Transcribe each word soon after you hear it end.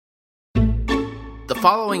The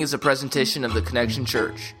following is a presentation of the Connection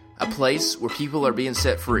Church, a place where people are being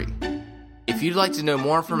set free. If you'd like to know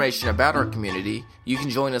more information about our community, you can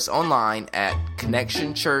join us online at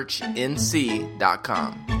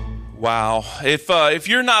connectionchurchnc.com. Wow. If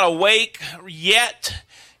you're not awake yet,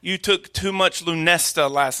 you took too much Lunesta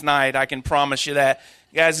last night. I can promise you that.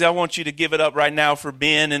 Guys, I want you to give it up right now for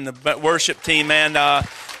Ben and the worship team, man.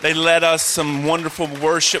 They led us some wonderful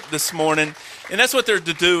worship this morning. And that's what they're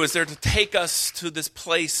to do, is they're to take us to this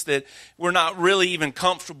place that we're not really even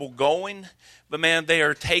comfortable going. But, man, they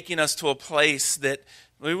are taking us to a place that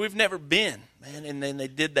we've never been, man. And then they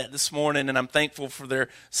did that this morning, and I'm thankful for their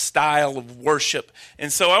style of worship.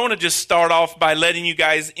 And so I want to just start off by letting you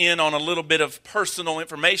guys in on a little bit of personal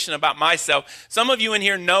information about myself. Some of you in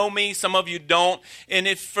here know me, some of you don't. And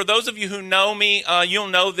if for those of you who know me, you'll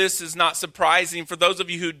know this is not surprising. For those of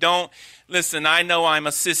you who don't, listen, I know I'm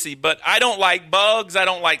a sissy, but I don't like bugs, I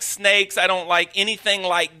don't like snakes, I don't like anything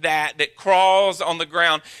like that crawls on the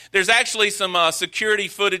ground. There's actually some security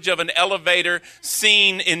footage of an elevator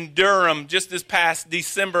scene in Durham just this past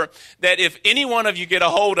December that if any one of you get a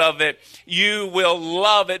hold of it, you will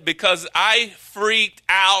love it, because I freaked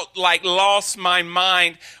out, like lost my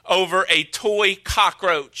mind over a toy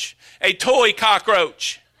cockroach. A toy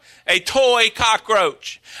cockroach. A toy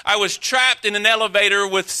cockroach. I was trapped in an elevator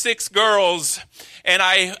with 6 girls, and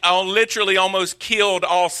I literally almost killed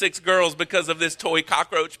all 6 girls because of this toy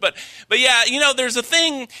cockroach. But yeah, you know, there's a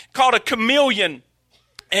thing called a chameleon,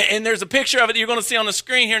 and there's a picture of it that you're going to see on the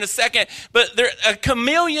screen here in a second. But a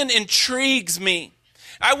chameleon intrigues me.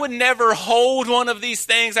 I would never hold one of these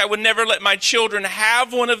things. I would never let my children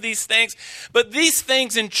have one of these things. But these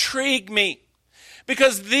things intrigue me,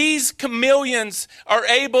 because these chameleons are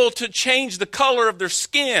able to change the color of their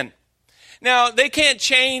skin. Now, they can't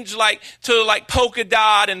change to polka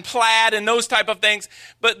dot and plaid and those type of things,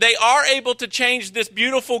 but they are able to change this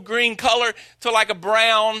beautiful green color to like a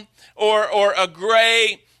brown or a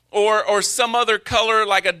gray or some other color,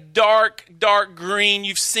 like a dark green.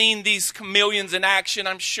 You've seen these chameleons in action,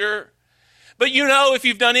 I'm sure. But you know, if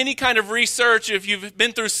you've done any kind of research, if you've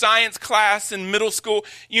been through science class in middle school,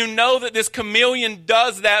 you know that this chameleon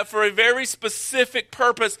does that for a very specific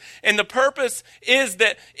purpose. And the purpose is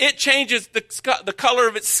that it changes the color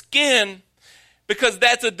of its skin, because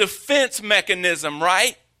that's a defense mechanism,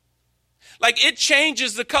 right? Like, it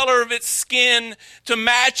changes the color of its skin to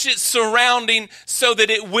match its surrounding so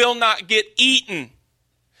that it will not get eaten.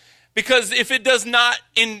 Because if it does not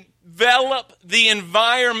envelop the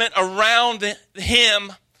environment around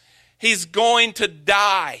him, he's going to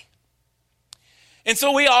die. And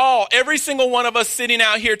so every single one of us sitting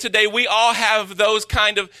out here today, we all have those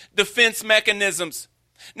kind of defense mechanisms.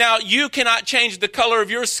 Now, you cannot change the color of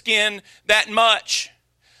your skin that much.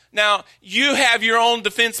 Now, you have your own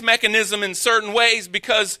defense mechanism in certain ways,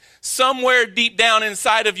 because somewhere deep down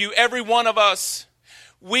inside of you, every one of us,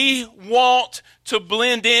 we want to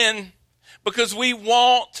blend in, because we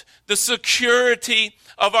want the security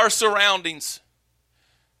of our surroundings.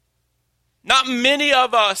 Not many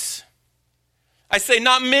of us, I say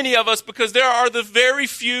not many of us, because there are the very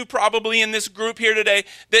few probably in this group here today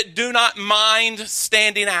that do not mind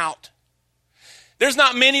standing out. There's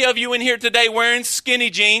not many of you in here today wearing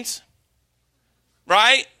skinny jeans,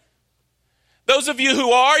 right? Those of you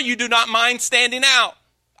who are, you do not mind standing out.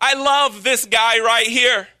 I love this guy right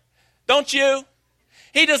here, don't you?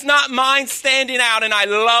 He does not mind standing out, and I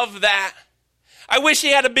love that. I wish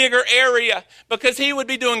he had a bigger area, because he would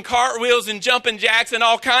be doing cartwheels and jumping jacks and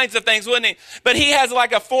all kinds of things, wouldn't he? But he has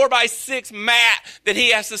like a 4x6 mat that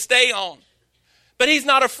he has to stay on. But he's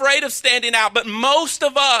not afraid of standing out. But most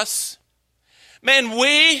of us, man,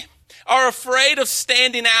 we are afraid of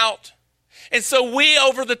standing out. And so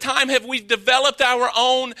over the time, we've developed our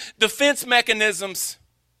own defense mechanisms,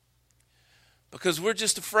 because we're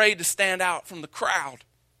just afraid to stand out from the crowd.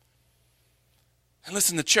 And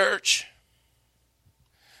listen, the church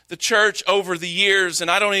over the years, and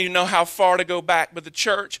I don't even know how far to go back, but the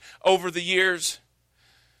church over the years,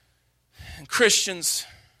 and Christians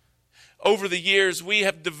over the years, we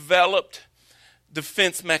have developed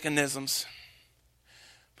defense mechanisms,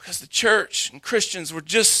 because the church and Christians were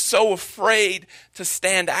just so afraid to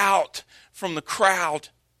stand out from the crowd.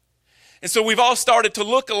 And so we've all started to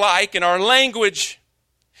look alike, and our language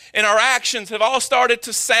and our actions have all started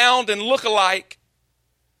to sound and look alike.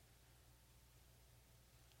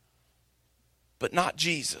 But not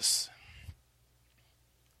Jesus.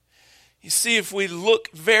 You see, if we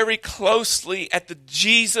look very closely at the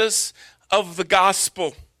Jesus of the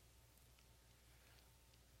gospel,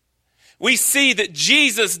 we see that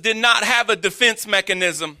Jesus did not have a defense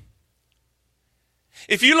mechanism.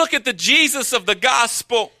 If you look at the Jesus of the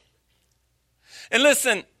gospel, and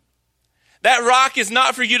listen, that rock is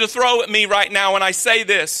not for you to throw at me right now when I say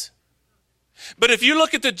this. But if you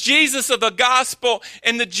look at the Jesus of the gospel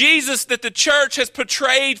and the Jesus that the church has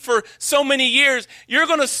portrayed for so many years, you're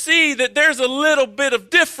going to see that there's a little bit of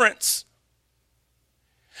difference.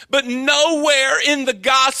 But nowhere in the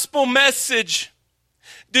gospel message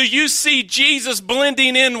do you see Jesus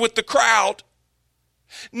blending in with the crowd.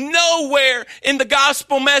 Nowhere in the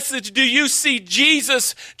gospel message do you see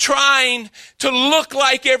Jesus trying to look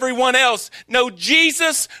like everyone else. No,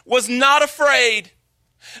 Jesus was not afraid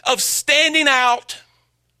of standing out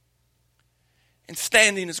and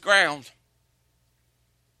standing his ground.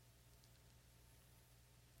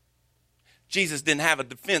 Jesus didn't have a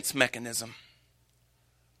defense mechanism.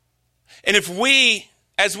 And if we,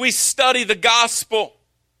 as we study the gospel,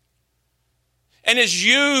 and as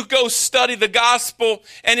you go study the gospel,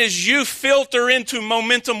 and as you filter into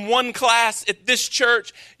Momentum One class at this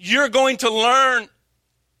church, you're going to learn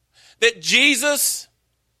that Jesus,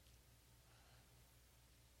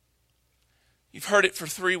 you've heard it for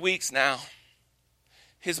 3 weeks now,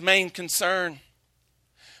 his main concern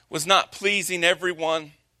was not pleasing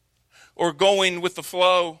everyone or going with the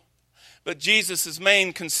flow, but Jesus'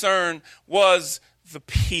 main concern was the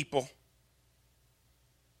people.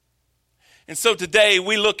 And so today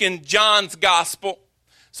we look in John's gospel.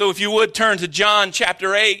 So if you would turn to John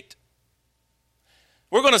chapter 8.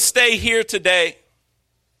 We're going to stay here today.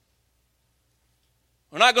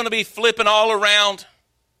 We're not going to be flipping all around.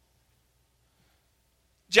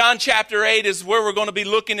 John chapter 8 is where we're going to be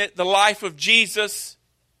looking at the life of Jesus.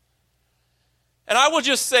 And I will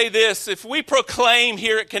just say this, if we proclaim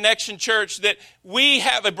here at Connection Church that we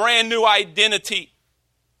have a brand new identity,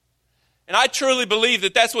 and I truly believe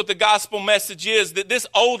that that's what the gospel message is, that this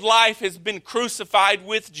old life has been crucified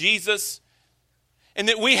with Jesus, and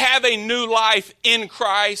that we have a new life in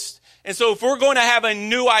Christ. And so if we're going to have a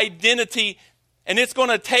new identity, and it's going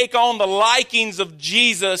to take on the likings of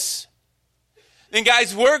Jesus, then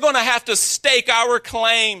guys, we're going to have to stake our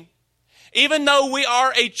claim. Even though we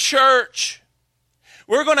are a church,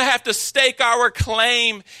 we're going to have to stake our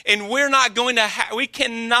claim, and we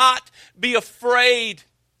cannot be afraid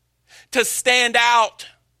to stand out.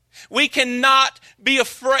 We cannot be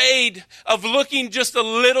afraid of looking just a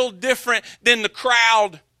little different than the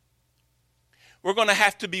crowd. We're going to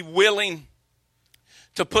have to be willing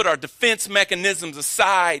to put our defense mechanisms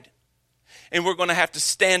aside, and we're going to have to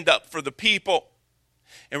stand up for the people,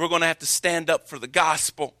 and we're going to have to stand up for the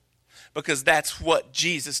gospel, because that's what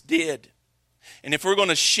Jesus did. And if we're going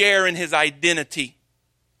to share in his identity,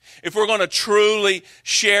 if we're going to truly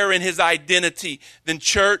share in his identity, then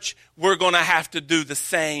church, we're going to have to do the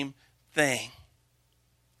same thing.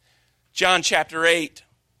 John chapter 8,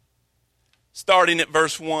 starting at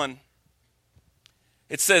verse 1.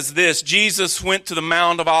 It says this, Jesus went to the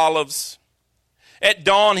Mount of Olives. At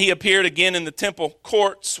dawn he appeared again in the temple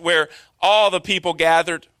courts where all the people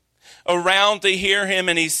gathered around to hear him,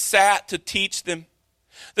 and he sat to teach them.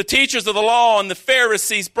 The teachers of the law and the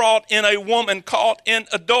Pharisees brought in a woman caught in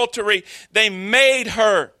adultery. They made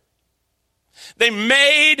her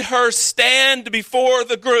stand before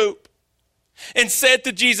the group and said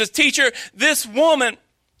to Jesus, "Teacher, this woman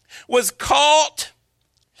was caught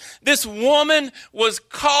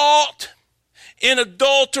in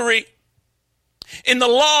adultery. In the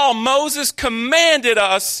law, Moses commanded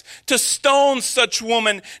us to stone such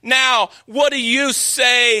woman. Now, what do you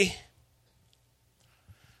say?"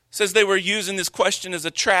 It says they were using this question as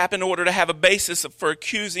a trap in order to have a basis for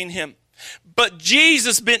accusing him. But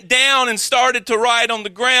Jesus bent down and started to write on the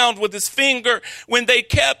ground with his finger. When they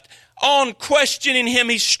kept on questioning him,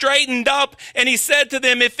 he straightened up and he said to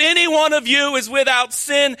them, "If any one of you is without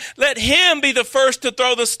sin, let him be the first to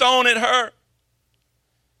throw the stone at her."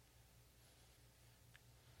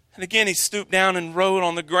 And again, he stooped down and wrote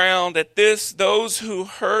on the ground. At this, those who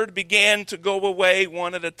heard began to go away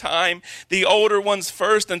one at a time, the older ones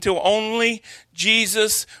first, until only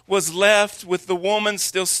Jesus was left with the woman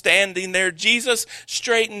still standing there. Jesus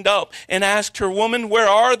straightened up and asked her, "Woman, where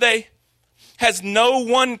are they? Has no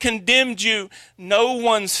one condemned you?" "No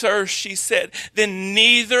one, sir," she said. "Then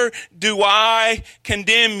neither do I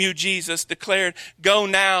condemn you," Jesus declared. "Go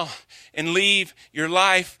now and leave your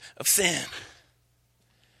life of sin."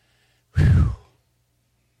 Whew.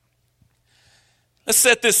 Let's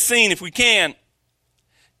set this scene if we can.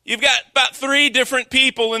 You've got about 3 different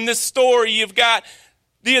people in this story. You've got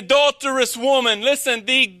the adulterous woman. Listen,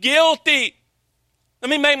 the guilty. Let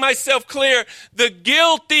me make myself clear. The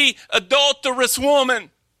guilty adulterous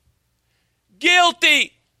woman.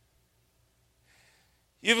 Guilty.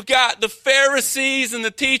 You've got the Pharisees and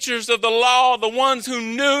the teachers of the law, the ones who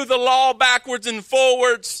knew the law backwards and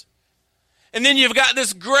forwards. And then you've got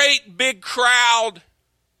this great big crowd.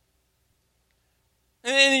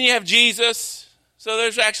 And then you have Jesus. So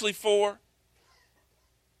there's actually 4.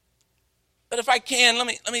 But if I can,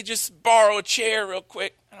 let me just borrow a chair real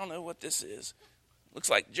quick. I don't know what this is. Looks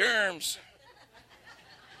like germs.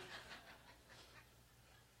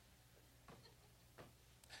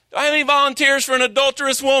 Do I have any volunteers for an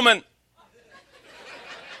adulterous woman?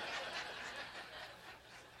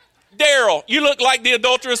 Daryl, you look like the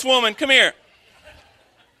adulterous woman. Come here.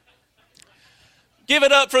 Give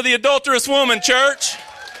it up for the adulterous woman, church.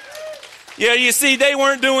 Yeah, you see, they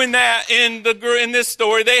weren't doing that in this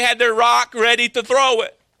story. They had their rock ready to throw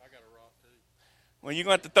it. I got a rock too. Well, you're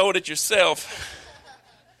going to have to throw it at yourself.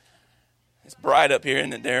 It's bright up here,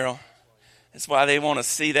 isn't it, Daryl? That's why they want to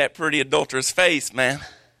see that pretty adulterous face, man.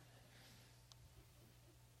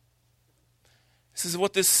 This is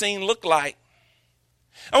what this scene looked like.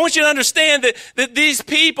 I want you to understand that these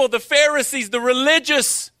people, the Pharisees, the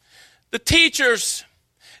religious, the teachers,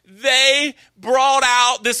 they brought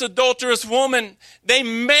out this adulterous woman. They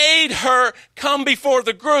made her come before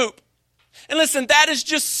the group. And listen, that is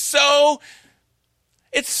just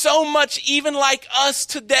it's so much even like us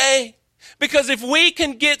today. Because if we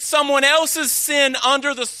can get someone else's sin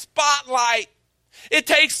under the spotlight, it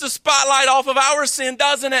takes the spotlight off of our sin,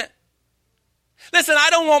 doesn't it? Listen, I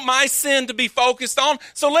don't want my sin to be focused on,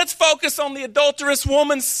 so let's focus on the adulterous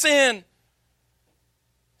woman's sin.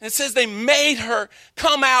 It says they made her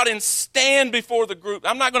come out and stand before the group.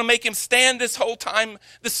 I'm not going to make him stand this whole time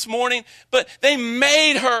this morning, but they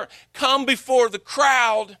made her come before the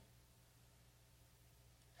crowd.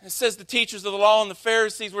 It says the teachers of the law and the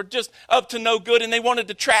Pharisees were just up to no good, and they wanted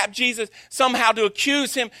to trap Jesus somehow to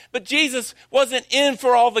accuse him. But Jesus wasn't in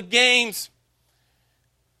for all the games.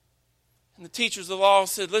 And the teachers of the law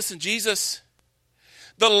said, listen, Jesus,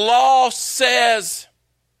 the law says,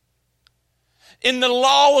 in the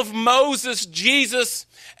law of Moses, Jesus,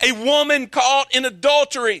 a woman caught in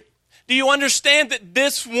adultery. Do you understand that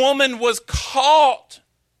this woman was caught?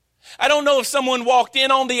 I don't know if someone walked in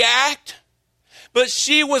on the act, but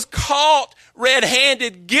she was caught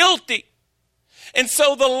red-handed, guilty. And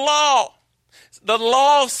so the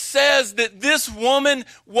law says that this woman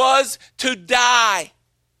was to die.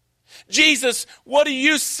 Jesus, what do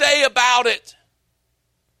you say about it?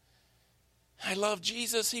 I love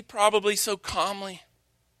Jesus. He probably so calmly.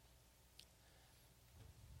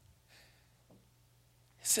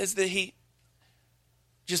 It says that he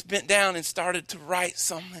just bent down and started to write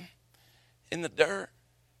something in the dirt.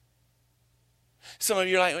 Some of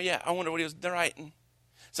you are like, oh yeah, I wonder what he was writing.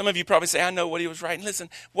 Some of you probably say, I know what he was writing. Listen,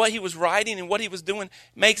 what he was writing and what he was doing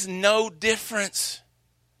makes no difference.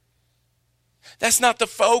 That's not the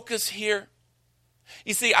focus here.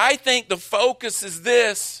 You see, I think the focus is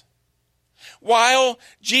this. While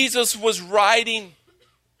Jesus was writing,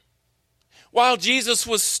 while Jesus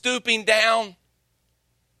was stooping down,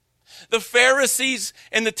 the Pharisees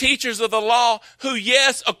and the teachers of the law, who,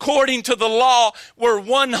 yes, according to the law, were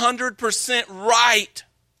 100% right,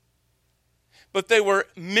 but they were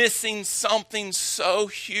missing something so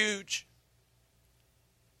huge.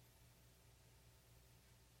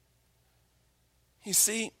 You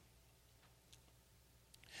see,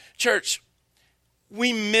 church,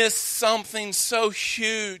 we miss something so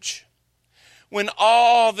huge when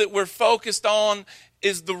all that we're focused on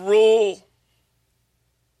is the rule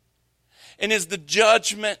and is the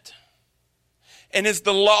judgment and is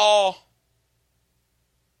the law.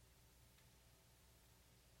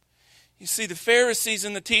 You see, the Pharisees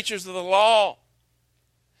and the teachers of the law,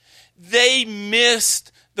 they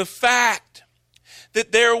missed the fact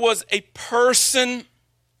that there was a person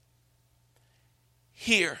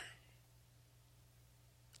here.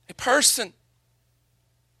 A person.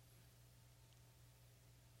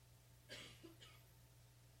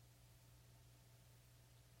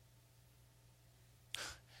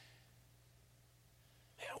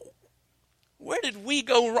 Where did we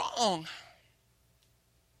go wrong?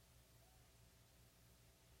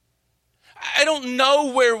 I don't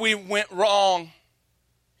know where we went wrong.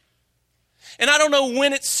 And I don't know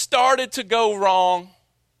when it started to go wrong.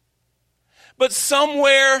 But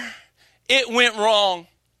somewhere it went wrong.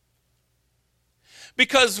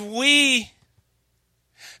 Because we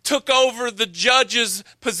took over the judge's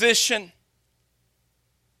position.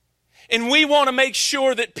 And we want to make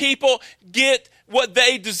sure that people get what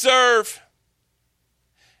they deserve.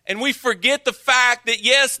 And we forget the fact that,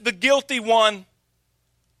 yes, the guilty one,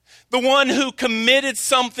 the one who committed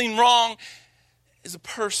something wrong, is a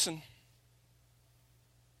person.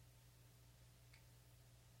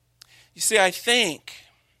 You see, I think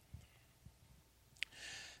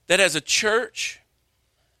that as a church,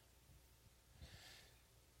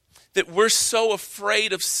 that we're so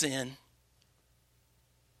afraid of sin.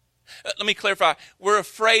 Let me clarify. We're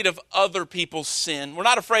afraid of other people's sin. We're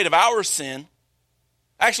not afraid of our sin.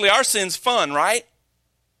 Actually, our sin's fun, right?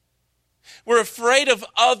 We're afraid of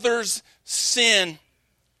others' sin.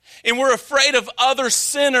 And we're afraid of other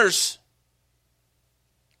sinners.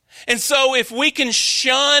 And so if we can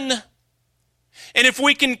shun and if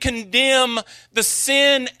we can condemn the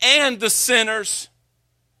sin and the sinners,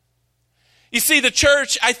 you see, the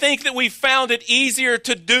church, I think that we found it easier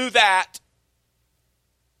to do that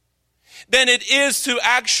than it is to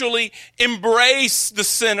actually embrace the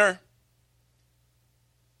sinner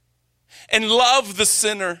and love the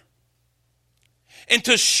sinner and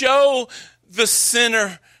to show the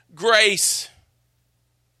sinner grace.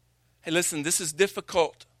 Hey, listen, this is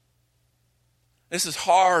difficult. This is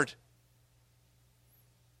hard.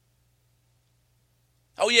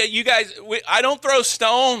 Oh yeah, you guys, I don't throw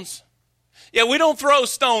stones. Yeah, we don't throw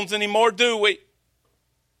stones anymore, do we?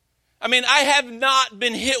 I mean, I have not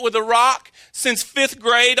been hit with a rock since 5th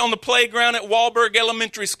grade on the playground at Wahlberg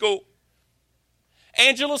Elementary School.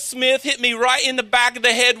 Angela Smith hit me right in the back of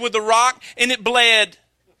the head with a rock, and it bled.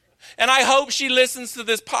 And I hope she listens to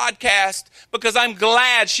this podcast because I'm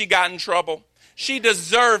glad she got in trouble. She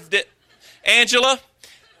deserved it. Angela,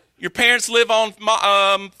 your parents live on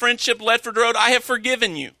Friendship Ledford Road. I have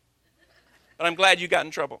forgiven you. But I'm glad you got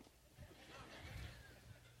in trouble.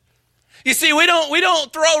 You see, we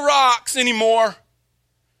don't throw rocks anymore.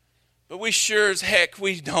 But we sure as heck,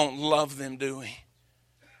 we don't love them, do we?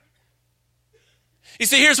 You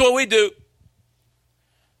see, here's what we do.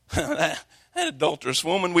 That adulterous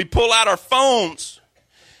woman, we pull out our phones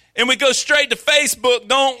and we go straight to Facebook,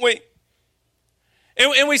 don't we?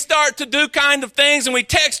 And we start to do kind of things and we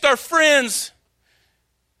text our friends.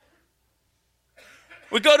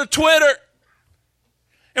 We go to Twitter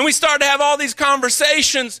and we start to have all these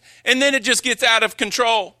conversations and then it just gets out of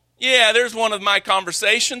control. Yeah, there's one of my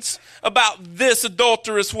conversations about this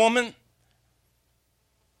adulterous woman.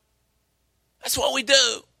 That's what we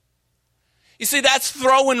do. You see, that's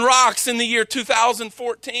throwing rocks in the year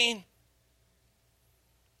 2014.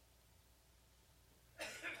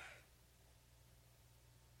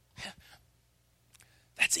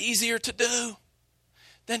 That's easier to do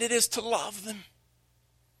than it is to love them.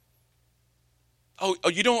 Oh,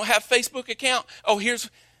 you don't have a Facebook account? Oh,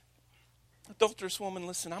 here's adulterous woman.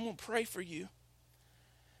 Listen, I'm going to pray for you.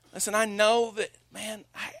 Listen, I know that, man,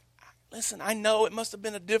 I know it must have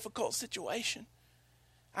been a difficult situation.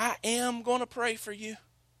 I am going to pray for you.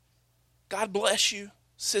 God bless you,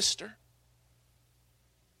 sister.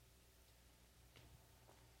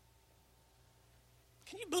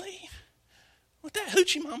 Can you believe what that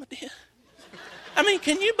hoochie mama did? I mean,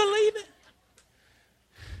 can you believe it?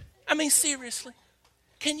 I mean, seriously.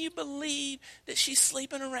 Can you believe that she's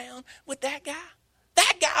sleeping around with that guy?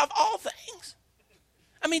 That guy of all things.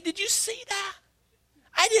 I mean, did you see that?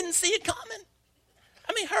 I didn't see it coming.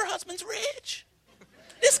 I mean, her husband's rich.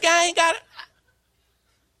 This guy ain't got it.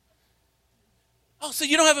 Oh, so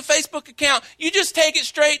you don't have a Facebook account. You just take it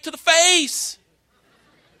straight to the face.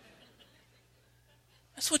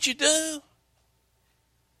 That's what you do.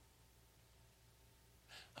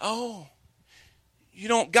 Oh, you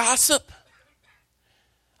don't gossip.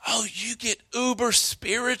 Oh, you get uber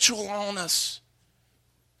spiritual on us.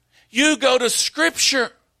 You go to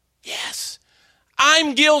Scripture. Yes,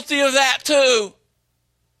 I'm guilty of that too.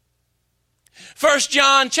 1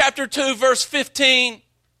 John chapter 2, verse 15.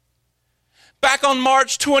 Back on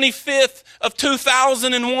March 25th of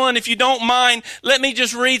 2001, if you don't mind, let me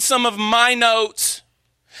just read some of my notes.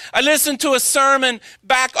 I listened to a sermon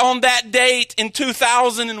back on that date in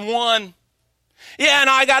 2001. Yeah, and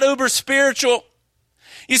I got uber spiritual.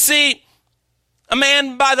 You see, a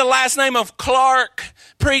man by the last name of Clark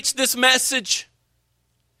preached this message.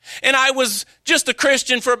 And I was just a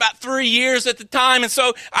Christian for about 3 years at the time. And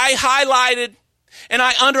so I highlighted and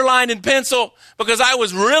I underlined in pencil because I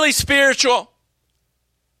was really spiritual.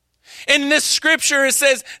 In this scripture it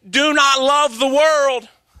says, do not love the world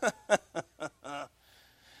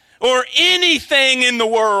or anything in the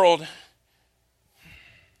world.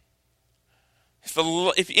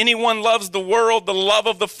 If anyone loves the world, the love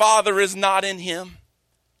of the Father is not in him.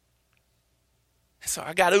 So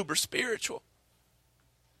I got uber spiritual.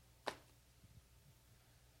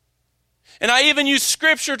 And I even used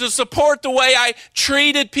Scripture to support the way I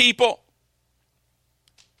treated people.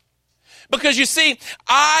 Because you see,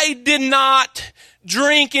 I did not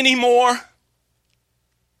drink anymore.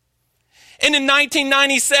 And in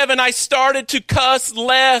 1997, I started to cuss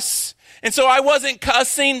less And so I wasn't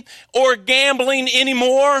cussing or gambling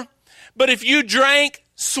anymore. But if you drank,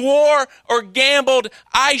 swore, or gambled,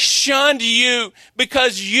 I shunned you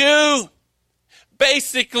because you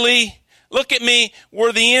basically, look at me,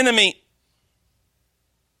 were the enemy.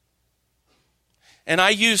 And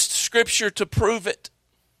I used Scripture to prove it.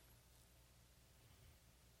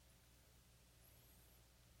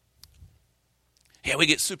 Yeah, we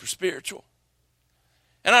get super spiritual.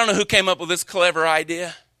 And I don't know who came up with this clever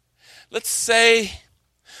idea. Let's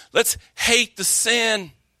hate the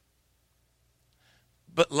sin,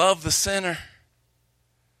 but love the sinner.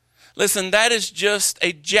 Listen, that is just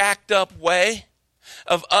a jacked up way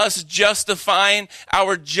of us justifying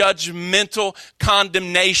our judgmental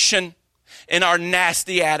condemnation and our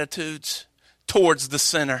nasty attitudes towards the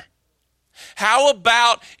sinner. How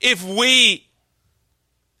about if we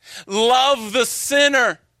love the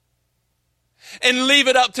sinner and leave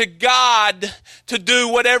it up to God to do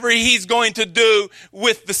whatever He's going to do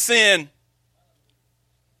with the sin?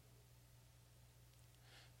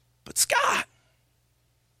 But Scott,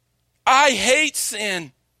 I hate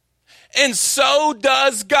sin, and so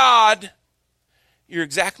does God. You're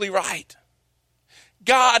exactly right.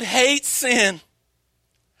 God hates sin.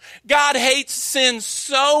 God hates sin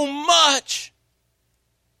so much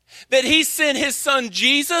that He sent His Son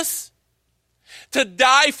Jesus to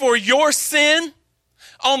die for your sin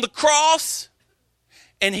on the cross,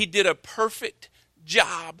 and He did a perfect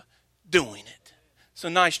job doing it. So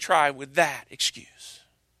nice try with that excuse.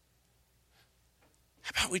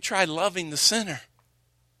 How about we try loving the sinner?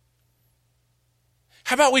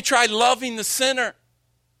 How about we try loving the sinner?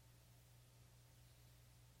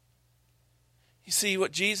 You see,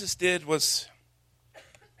 what Jesus did was,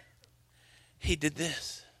 He did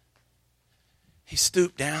this. He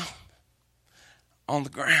stooped down on the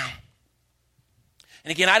ground.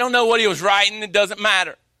 And again, I don't know what He was writing. It doesn't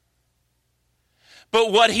matter.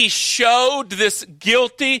 But what He showed this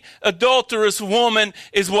guilty, adulterous woman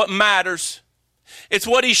is what matters. It's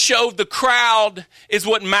what He showed the crowd is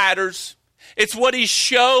what matters. It's what He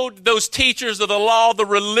showed those teachers of the law, the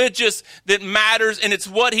religious, that matters. And it's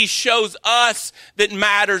what He shows us that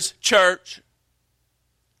matters, church.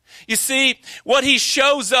 You see, what He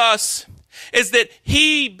shows us is that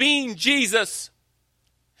He, being Jesus,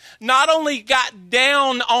 not only got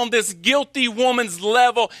down on this guilty woman's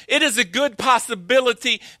level, it is a good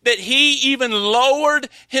possibility that He even lowered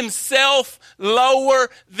Himself lower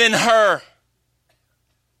than her.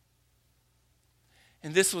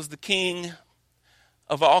 And this was the King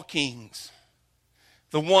of all kings,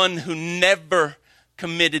 the one who never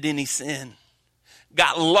committed any sin,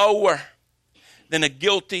 got lower than a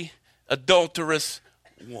guilty, adulterous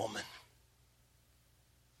woman.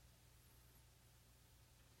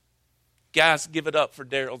 Guys, give it up for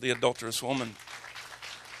Daryl, the adulterous woman.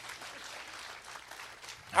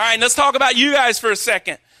 All right, let's talk about you guys for a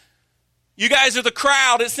second. You guys are the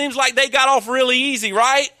crowd. It seems like they got off really easy,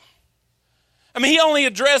 right? I mean, He only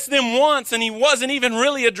addressed them once, and He wasn't even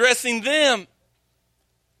really addressing them.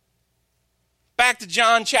 Back to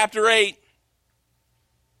John chapter 8.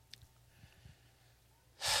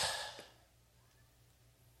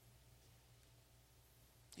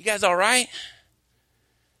 You guys all right?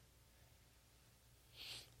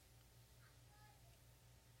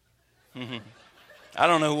 I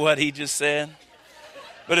don't know what he just said.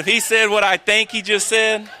 But if he said what I think he just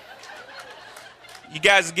said, you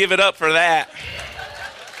guys give it up for that.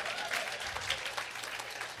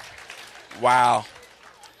 Wow.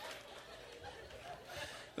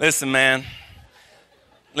 Listen, man.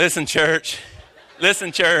 Listen, church.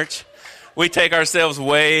 Listen, church. We take ourselves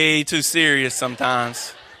way too serious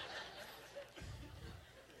sometimes.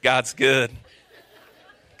 God's good.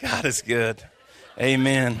 God is good.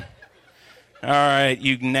 Amen. All right,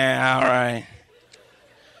 you now. All right.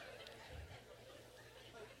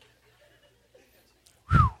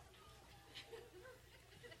 Whew.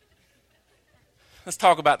 Let's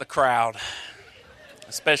talk about the crowd,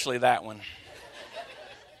 especially that one.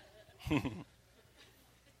 You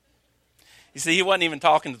see, he wasn't even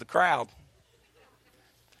talking to the crowd.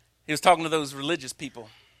 He was talking to those religious people.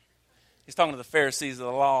 He's talking to the Pharisees of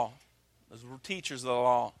the law, those teachers of the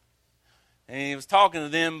law. And he was talking to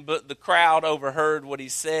them, but the crowd overheard what he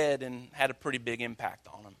said and had a pretty big impact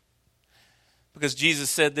on him. Because Jesus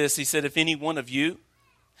said this, He said, if any one of you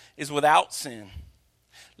is without sin,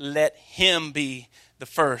 let him be the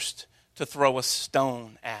first to throw a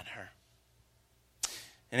stone at her.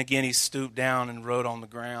 And again, he stooped down and wrote on the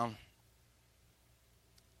ground.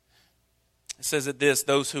 It says that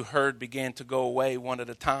those who heard began to go away one at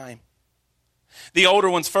a time. The older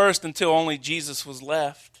ones first, until only Jesus was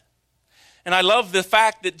left. And I love the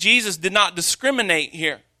fact that Jesus did not discriminate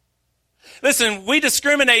here. Listen, we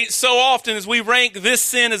discriminate so often as we rank this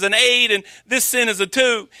sin as an 8 and this sin as a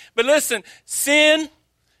 2. But listen, sin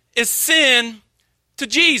is sin to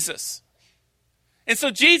Jesus. And so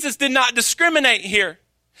Jesus did not discriminate here.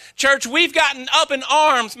 Church, we've gotten up in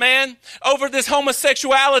arms, man, over this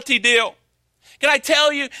homosexuality deal. Can I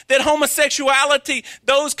tell you that homosexuality,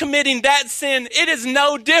 those committing that sin, it is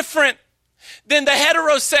no different than the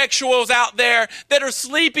heterosexuals out there that are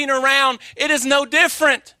sleeping around. It is no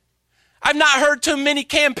different. I've not heard too many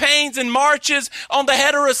campaigns and marches on the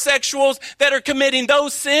heterosexuals that are committing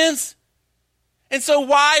those sins. And so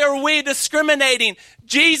why are we discriminating?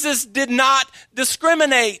 Jesus did not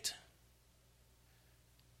discriminate.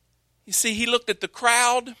 You see, he looked at the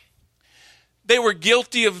crowd. They were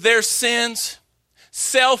guilty of their sins,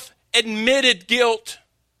 self-admitted guilt,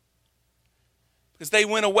 because they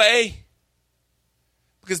went away,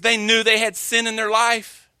 because they knew they had sin in their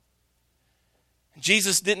life.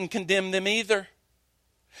 Jesus didn't condemn them either.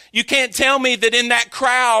 You can't tell me that in that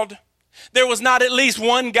crowd there was not at least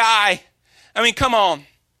one guy. I mean, come on.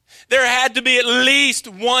 There had to be at least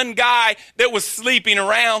one guy that was sleeping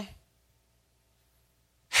around.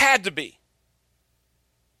 Had to be.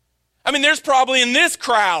 I mean, there's probably in this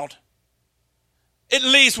crowd at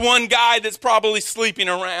least one guy that's probably sleeping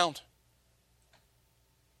around.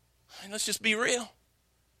 I mean, let's just be real.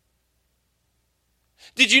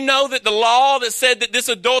 Did you know that the law that said that this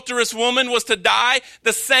adulterous woman was to die,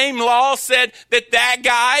 the same law said that that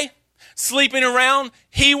guy sleeping around,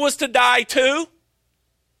 he was to die too?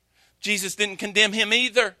 Jesus didn't condemn him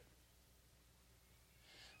either.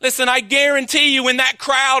 Listen, I guarantee you in that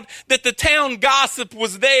crowd that the town gossip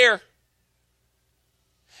was there.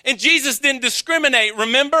 And Jesus didn't discriminate,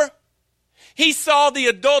 remember? He saw the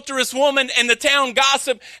adulterous woman and the town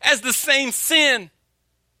gossip as the same sin.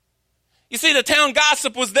 You see, the town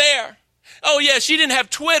gossip was there. Oh yeah, she didn't have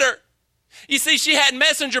Twitter. You see, she had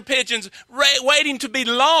messenger pigeons waiting to be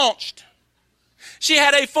launched. She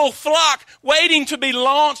had a full flock waiting to be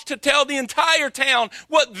launched to tell the entire town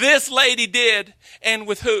what this lady did and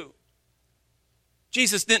with who.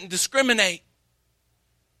 Jesus didn't discriminate.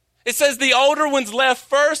 It says the older ones left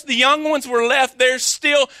first. The young ones were left there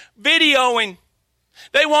still videoing.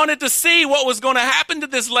 They wanted to see what was going to happen to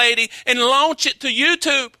this lady and launch it to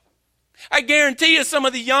YouTube. I guarantee you some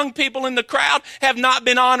of the young people in the crowd have not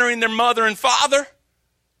been honoring their mother and father.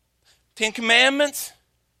 10 Commandments.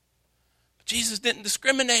 But Jesus didn't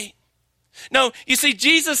discriminate. No, you see,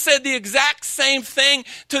 Jesus said the exact same thing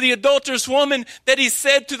to the adulterous woman that he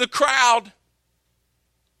said to the crowd.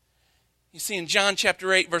 You see, in John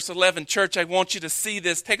chapter 8, verse 11, church, I want you to see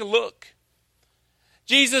this. Take a look.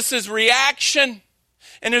 Jesus' reaction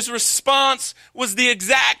and his response was the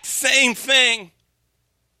exact same thing.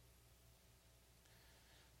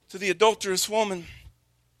 To the adulterous woman,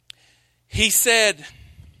 he said,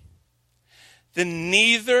 then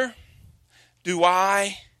neither do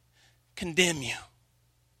I condemn you.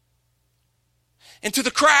 And to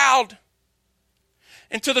the crowd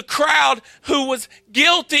who was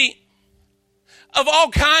guilty of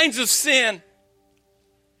all kinds of sin,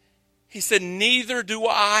 he said, neither do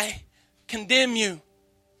I condemn you.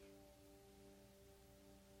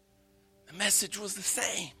 The message was the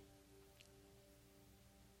same.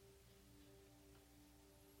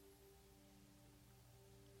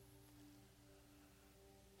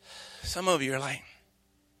 Some of you are like,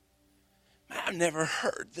 man, I've never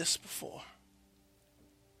heard this before.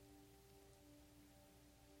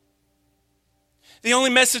 The only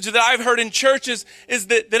message that I've heard in churches is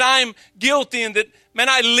that I'm guilty and that, man,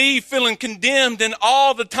 I leave feeling condemned and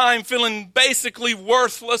all the time feeling basically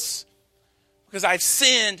worthless because I've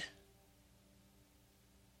sinned.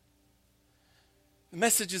 The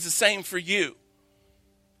message is the same for you.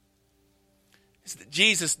 It's that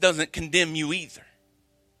Jesus doesn't condemn you either.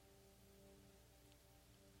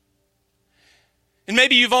 And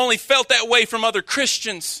maybe you've only felt that way from other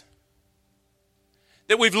Christians.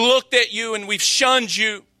 That we've looked at you and we've shunned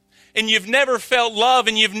you. And you've never felt love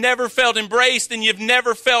and you've never felt embraced and you've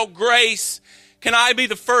never felt grace. Can I be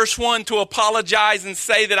the first one to apologize and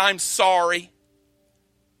say that I'm sorry?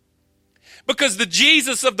 Because the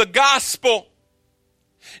Jesus of the gospel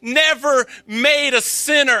never made a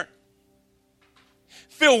sinner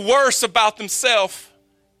feel worse about themselves.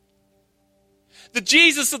 The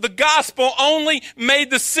Jesus of the gospel only made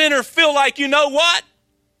the sinner feel like, you know what?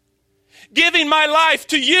 Giving my life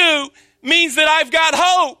to you means that I've got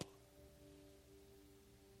hope.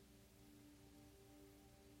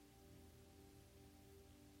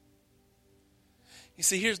 You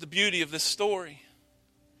see, here's the beauty of this story.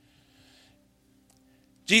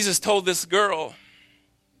 Jesus told this girl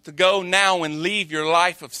to go now and leave your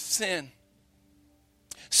life of sin.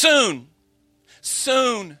 Soon.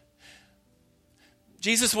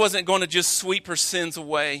 Jesus wasn't going to just sweep her sins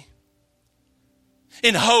away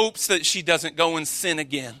in hopes that she doesn't go and sin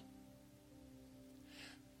again.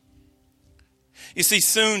 You see,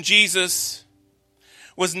 soon Jesus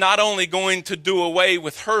was not only going to do away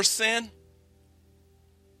with her sin,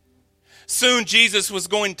 soon Jesus was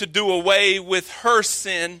going to do away with her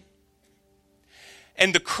sin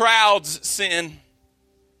and the crowd's sin.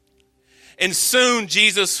 And soon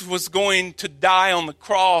Jesus was going to die on the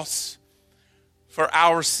cross for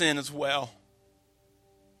our sin as well.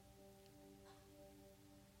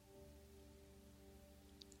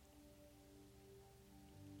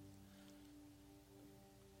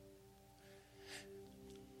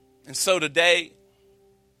 And so today,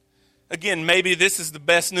 again, maybe this is the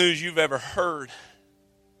best news you've ever heard.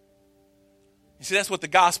 You see, that's what the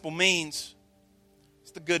gospel means.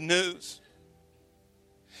 It's the good news.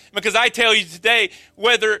 Because I tell you today,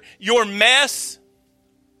 whether your mess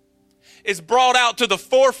is brought out to the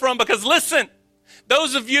forefront, because listen,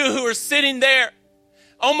 those of you who are sitting there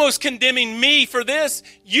almost condemning me for this,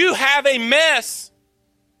 you have a mess.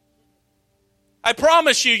 I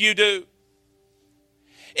promise you, you do.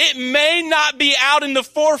 It may not be out in the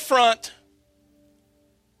forefront,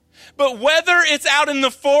 but whether it's out in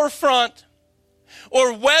the forefront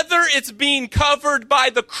or whether it's being covered by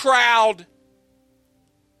the crowd,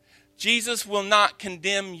 Jesus will not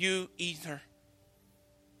condemn you either.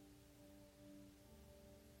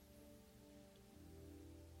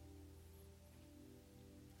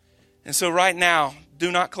 And so right now,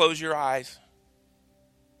 do not close your eyes.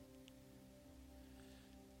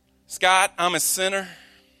 Scott, I'm a sinner.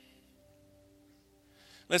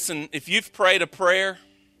 Listen, if you've prayed a prayer,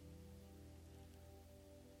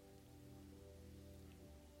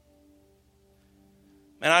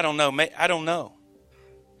 man, I don't know.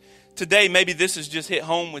 Today, maybe this has just hit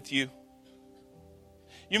home with you.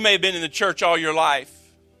 You may have been in the church all your life.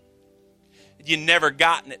 You've never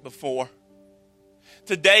gotten it before.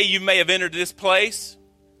 Today, you may have entered this place,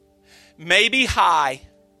 maybe high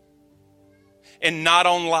and not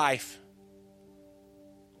on life.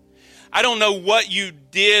 I don't know what you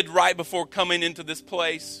did right before coming into this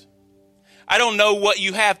place. I don't know what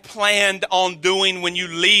you have planned on doing when you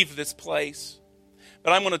leave this place.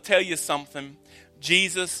 But I'm going to tell you something.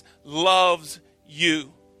 Jesus loves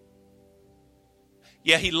you.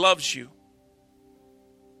 Yeah, He loves you.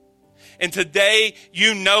 And today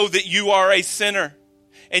you know that you are a sinner.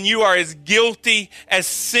 And you are as guilty as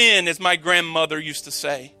sin, as my grandmother used to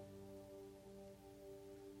say.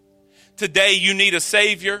 Today you need a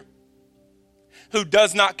Savior who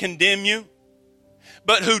does not condemn you,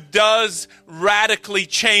 but who does radically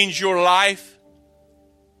change your life.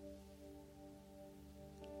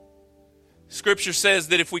 Scripture says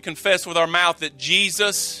that if we confess with our mouth that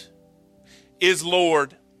Jesus is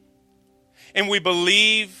Lord, and we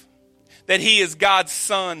believe that He is God's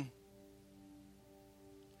Son,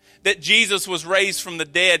 that Jesus was raised from the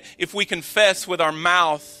dead, if we confess with our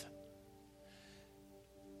mouth,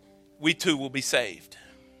 we too will be saved.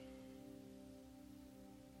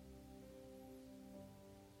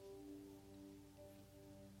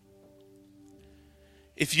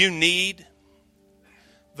 If you need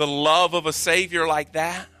the love of a Savior like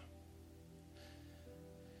that,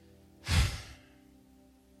 I'm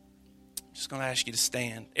just going to ask you to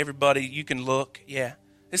stand. Everybody, you can look. Yeah,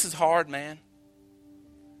 this is hard, man.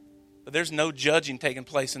 But there's no judging taking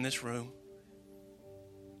place in this room.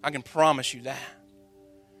 I can promise you that.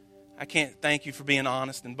 I can't thank you for being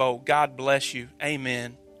honest and bold. God bless you.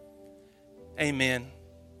 Amen. Amen.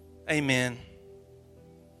 Amen.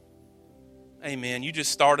 Amen. You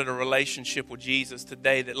just started a relationship with Jesus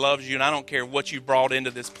today that loves you, and I don't care what you brought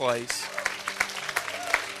into this place.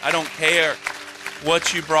 I don't care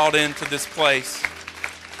what you brought into this place.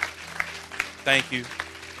 Thank you.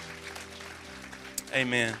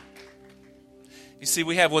 Amen. You see,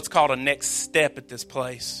 we have what's called a next step at this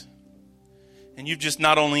place. And you've just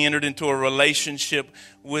not only entered into a relationship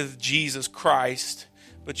with Jesus Christ,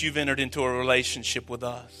 but you've entered into a relationship with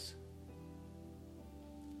us.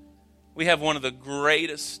 We have one of the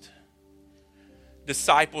greatest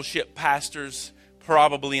discipleship pastors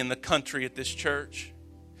probably in the country at this church.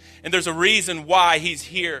 And there's a reason why he's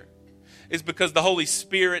here. It's because the Holy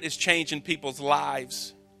Spirit is changing people's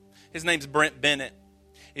lives. His name's Brent Bennett.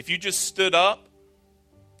 If you just stood up,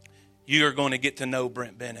 you are going to get to know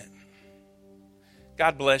Brent Bennett.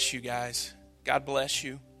 God bless you guys. God bless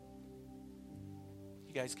you.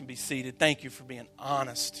 You guys can be seated. Thank you for being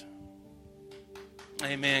honest.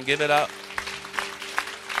 Amen. Give it up.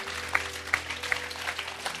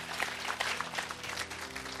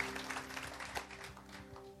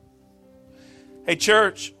 Hey,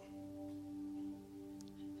 church.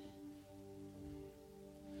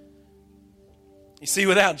 You see,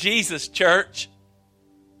 without Jesus, church,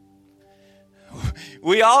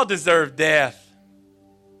 we all deserve death.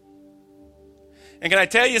 And can I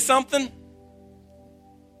tell you something?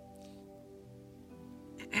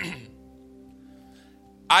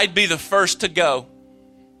 I'd be the first to go.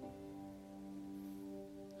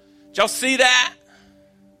 Did y'all see that?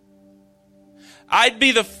 I'd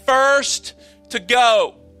be the first to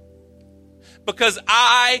go because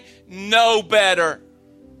I know better.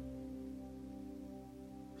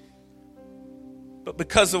 But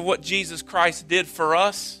because of what Jesus Christ did for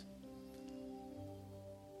us,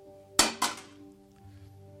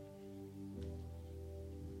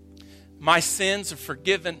 my sins are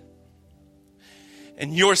forgiven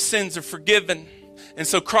and your sins are forgiven. And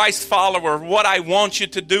so, Christ follower, what I want you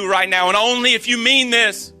to do right now, and only if you mean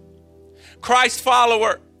this, Christ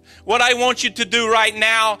follower, what I want you to do right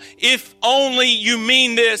now, if only you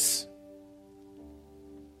mean this,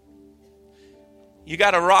 you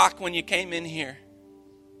got a rock when you came in here.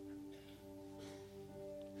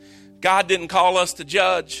 God didn't call us to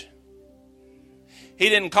judge. He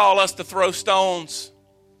didn't call us to throw stones.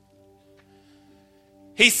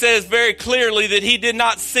 He says very clearly that he did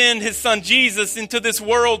not send his son Jesus into this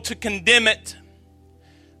world to condemn it,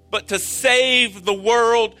 but to save the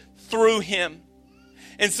world through him.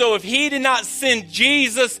 And so if he did not send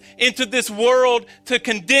Jesus into this world to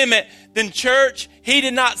condemn it, then church, he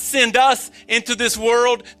did not send us into this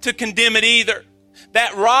world to condemn it either.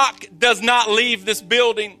 That rock does not leave this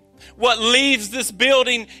building. What leaves this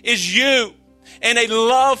building is you and a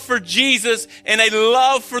love for Jesus and a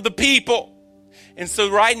love for the people. And so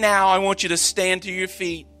right now, I want you to stand to your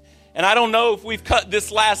feet. And I don't know if we've cut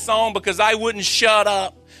this last song because I wouldn't shut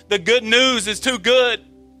up. The good news is too good.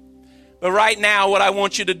 But right now, what I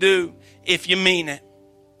want you to do, if you mean it,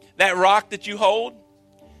 that rock that you hold,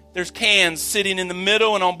 there's cans sitting in the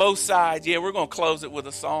middle and on both sides. Yeah, we're going to close it with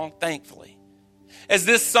a song, thankfully. As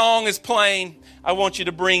this song is playing, I want you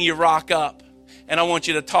to bring your rock up and I want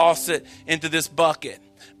you to toss it into this bucket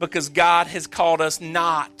because God has called us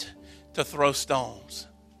not to throw stones.